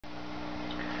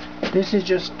This is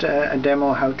just a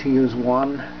demo how to use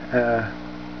a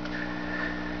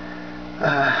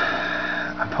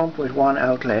pump with one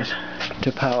outlet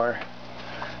to power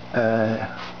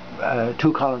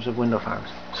 2 columns of Windowfarms.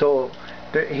 So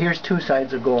here's 2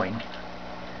 sides of going,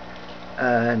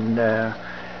 and the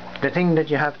thing that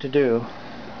you have to do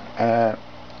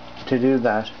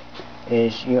that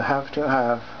is you have to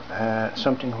have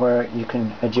something where you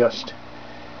can adjust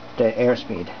the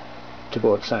airspeed to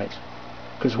both sides.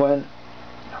 Because when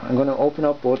I'm going to open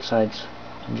up both sides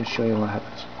and just show you what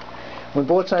happens. When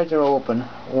both sides are open,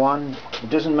 it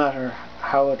doesn't matter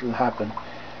how it will happen,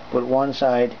 but one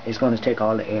side is going to take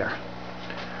all the air.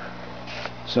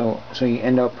 So you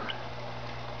end up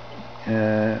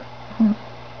so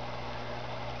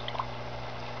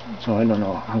I don't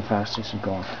know how fast this is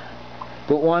going,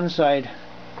 but one side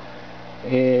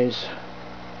is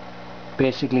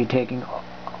basically taking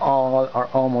all or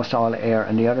almost all the air,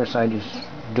 and the other side is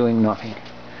doing nothing.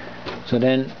 So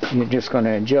then you're just going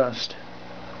to adjust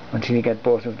until you get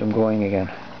both of them going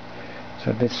again.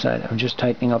 So this side, I'm just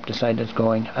tightening up the side that's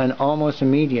going, and almost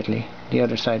immediately the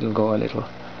other side will go a little,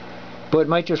 but it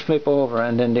might just flip over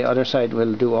and then the other side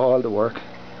will do all the work.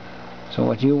 So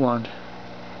what you want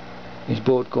is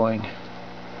both going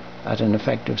at an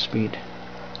effective speed.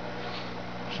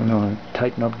 So now I'll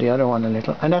tighten up the other one a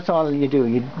little, and that's all you do.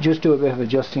 You just do a bit of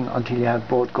adjusting until you have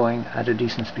both going at a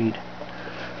decent speed,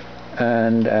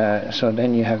 and so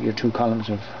then you have your 2 columns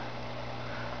of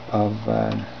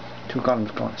 2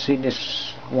 columns going. See,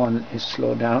 this one is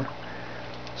slowed down,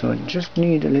 so it just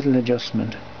need a little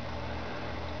adjustment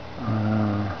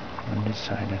on this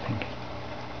side, I think,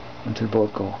 until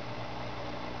both go.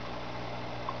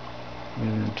 Maybe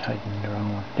I'm tightening the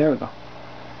wrong one. There we go.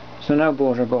 So now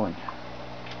both are going.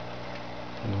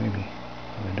 Maybe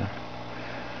we're done.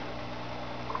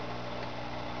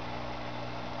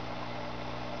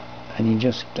 And you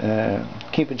just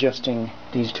keep adjusting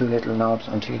these 2 little knobs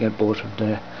until you get both of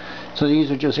the. So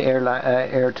these are just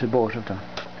air to both of them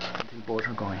until both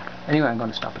are going. Anyway, I'm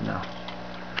going to stop it now.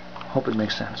 Hope it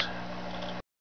makes sense.